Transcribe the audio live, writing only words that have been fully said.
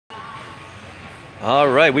All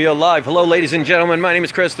right, we are live. Hello, ladies and gentlemen. My name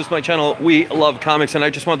is Chris. This is my channel, We Love Comics, and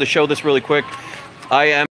I just wanted to show this really quick. I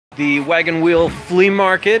am at the Wagon Wheel Flea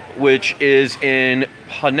Market, which is in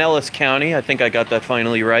Pinellas County. I think I got that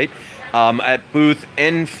finally right. At Booth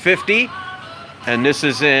N50, and this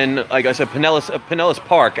is in, like I said, Pinellas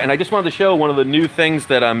Park. And I just wanted to show one of the new things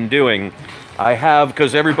that I'm doing. I have,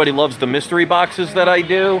 because everybody loves the mystery boxes that I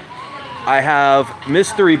do, I have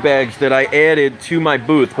mystery bags that I added to my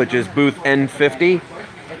booth, which is Booth N50.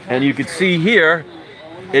 And you can see here,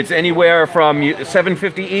 it's anywhere from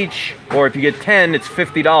 $7.50 each, or if you get 10, it's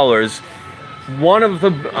 $50.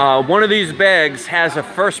 One of these bags has a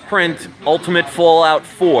first print Ultimate Fallout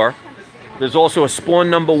 4. There's also a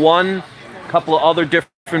Spawn #1, a couple of other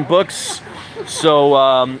different books. So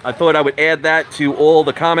I thought I would add that to all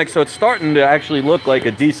the comics. So it's starting to actually look like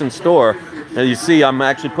a decent store. As you see, I'm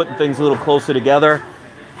actually putting things a little closer together.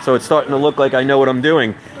 So it's starting to look like I know what I'm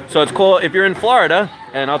doing. So it's cool if you're in Florida,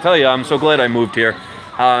 and I'll tell you, I'm so glad I moved here.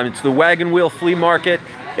 It's the Wagon Wheel Flea Market.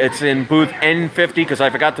 It's in Booth N50, because I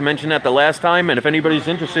forgot to mention that the last time. And if anybody's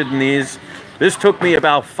interested in these, this took me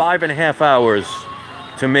about 5.5 hours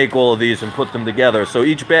to make all of these and put them together. So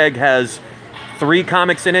each bag has 3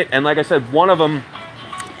 comics in it. And like I said, one of them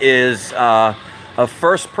is a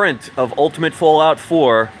first print of Ultimate Fallout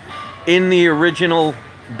 4 in the original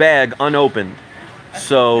bag, unopened.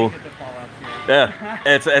 So yeah,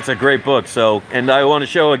 it's a great book. So, and I want to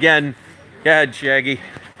show again. Go ahead, Shaggy.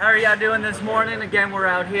 How are y'all doing this morning? Again, we're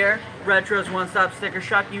out here. Retro's one-stop sticker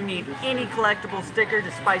shop. You need any collectible sticker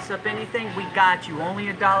to spice up anything, we got you. Only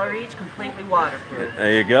 $1 each, completely waterproof.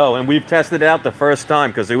 There you go. And we've tested it out the first time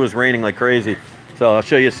because it was raining like crazy. So I'll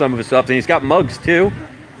show you some of his stuff. And he's got mugs too.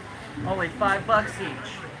 Only $5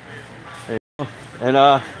 each. There you go.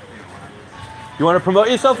 And you want to promote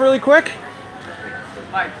yourself really quick?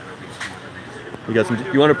 Hi. You got some.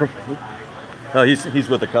 You want to? Oh, he's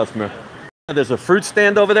with a customer. There's a fruit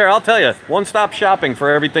stand over there. I'll tell you, one-stop shopping for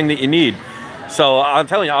everything that you need. So I'm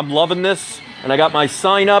telling you, I'm loving this. And I got my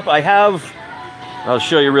sign up. I'll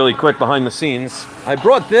show you really quick behind the scenes. I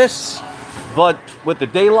brought this, but with the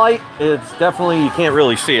daylight, it's definitely, you can't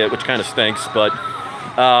really see it, which kind of stinks. But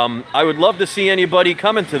I would love to see anybody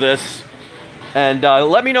come into this. And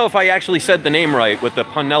let me know if I actually said the name right with the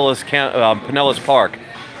Pinellas Park.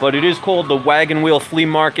 But it is called the Wagon Wheel Flea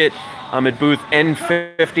Market. I'm at Booth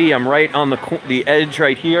N50. I'm right on the edge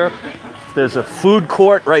right here. There's a food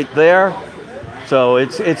court right there. So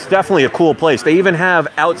it's definitely a cool place. They even have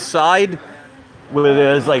outside where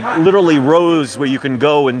there's like literally rows where you can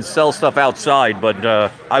go and sell stuff outside.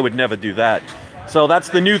 But I would never do that. So that's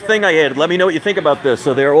the new thing I added. Let me know what you think about this.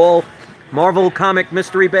 So they're all Marvel comic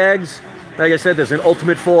mystery bags. Like I said, there's an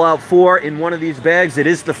Ultimate Fallout 4 in one of these bags. It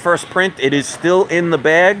is the first print. It is still in the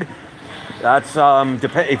bag. That's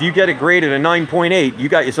if you get it graded a 9.8, you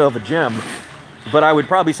got yourself a gem. But I would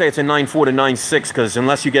probably say it's a 9.4 to 9.6, because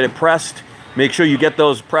unless you get it pressed, make sure you get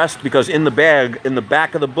those pressed, because in the bag, in the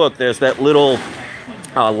back of the book, there's that little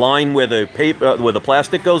line where the paper, where the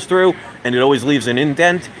plastic goes through, and it always leaves an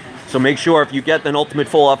indent. So make sure if you get an Ultimate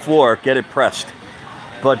Fallout 4, get it pressed.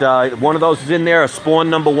 But one of those is in there. A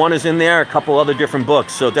Spawn #1 is in there. A couple other different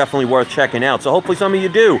books. So definitely worth checking out. So hopefully some of you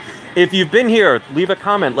do. If you've been here, leave a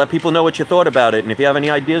comment. Let people know what you thought about it. And if you have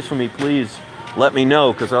any ideas for me, please let me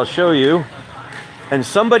know, because I'll show you. And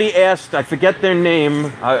somebody asked, I forget their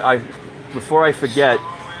name. Before I forget,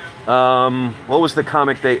 what was the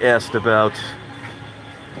comic they asked about?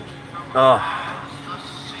 I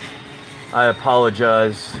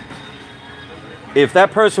apologize. If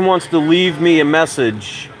that person wants to leave me a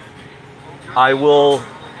message, I will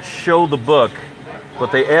show the book.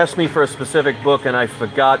 But they asked me for a specific book, and I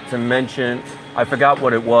forgot to mention, I forgot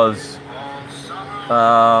what it was.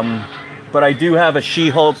 But I do have a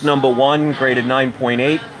She-Hulk #1, graded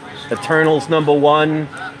 9.8. Eternals #1,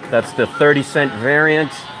 that's the 30-cent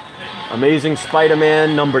variant. Amazing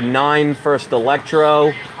Spider-Man #9, First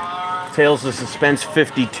Electro. Tales of Suspense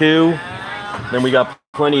 52. Then we got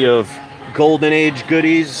plenty of Golden Age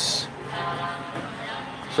goodies.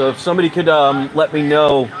 So if somebody could let me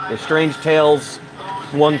know, the Strange Tales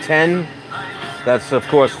 110. That's of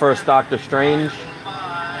course first Doctor Strange.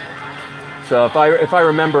 So if I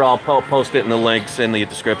remember, I'll post it in the links in the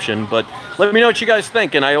description. But let me know what you guys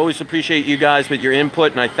think, and I always appreciate you guys with your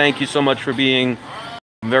input, and I thank you so much for being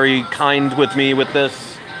very kind with me with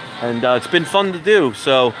this. And it's been fun to do.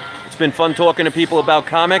 So it's been fun talking to people about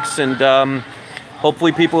comics, and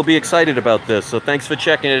hopefully people will be excited about this. So thanks for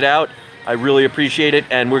checking it out. I really appreciate it.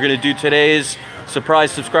 And we're going to do today's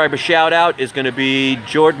surprise subscriber shout out is going to be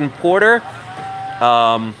Jordan Porter.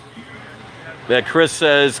 That Chris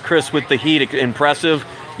says, Chris with the heat, impressive.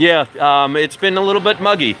 Yeah, it's been a little bit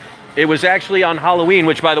muggy. It was actually on Halloween,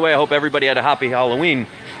 which, by the way, I hope everybody had a happy Halloween.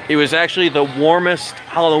 It was actually the warmest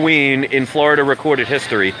Halloween in Florida recorded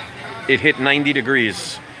history. It hit 90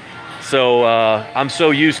 degrees. So I'm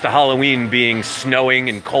so used to Halloween being snowing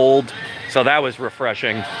and cold. So that was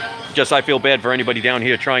refreshing. Just I feel bad for anybody down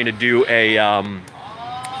here trying to do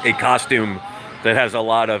a costume that has a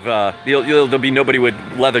lot of, there'll be nobody with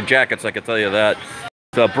leather jackets, I can tell you that.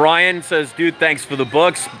 So Brian says, dude, thanks for the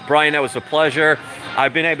books. Brian, that was a pleasure.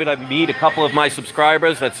 I've been able to meet a couple of my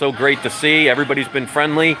subscribers. That's so great to see. Everybody's been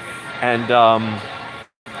friendly. And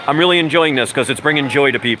I'm really enjoying this because it's bringing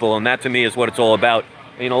joy to people. And that to me is what it's all about.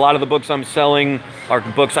 I mean, a lot of the books I'm selling are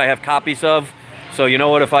books I have copies of. So you know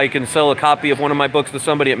what, if I can sell a copy of one of my books to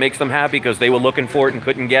somebody, it makes them happy because they were looking for it and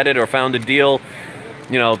couldn't get it or found a deal.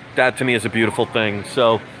 You know, that to me is a beautiful thing.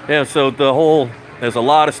 So yeah, so there's a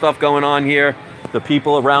lot of stuff going on here. The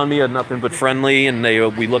people around me are nothing but friendly, and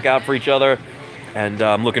we look out for each other. And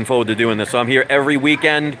I'm looking forward to doing this. So I'm here every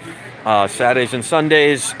weekend, Saturdays and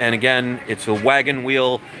Sundays. And again, it's a wagon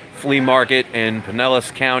wheel flea market in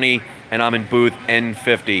Pinellas County, and I'm in booth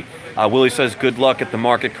N50. Willie says, good luck at the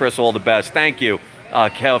market, Chris, all the best. Thank you.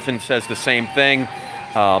 Kelvin says the same thing.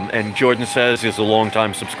 And Jordan says he's a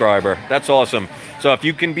long-time subscriber. That's awesome. So if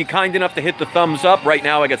you can be kind enough to hit the thumbs up, right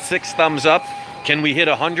now I got 6 thumbs up. Can we hit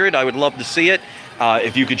 100? I would love to see it.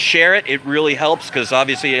 If you could share it, it really helps because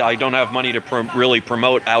obviously I don't have money to really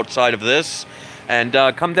promote outside of this. And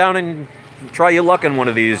come down and try your luck in one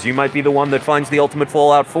of these. You might be the one that finds the ultimate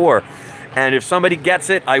Fallout 4. And if somebody gets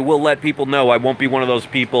it, I will let people know. I won't be one of those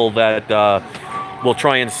people that will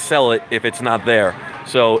try and sell it if it's not there.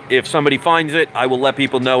 So if somebody finds it, I will let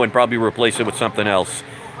people know and probably replace it with something else.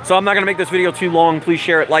 So I'm not going to make this video too long. Please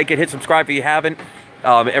share it, like it, hit subscribe if you haven't.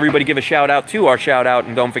 Everybody give a shout out to our shout out.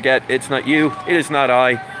 And don't forget, it's not you, it is not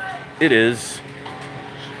I, it is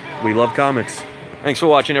We Love Comics. Thanks for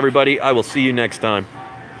watching, everybody. I will see you next time.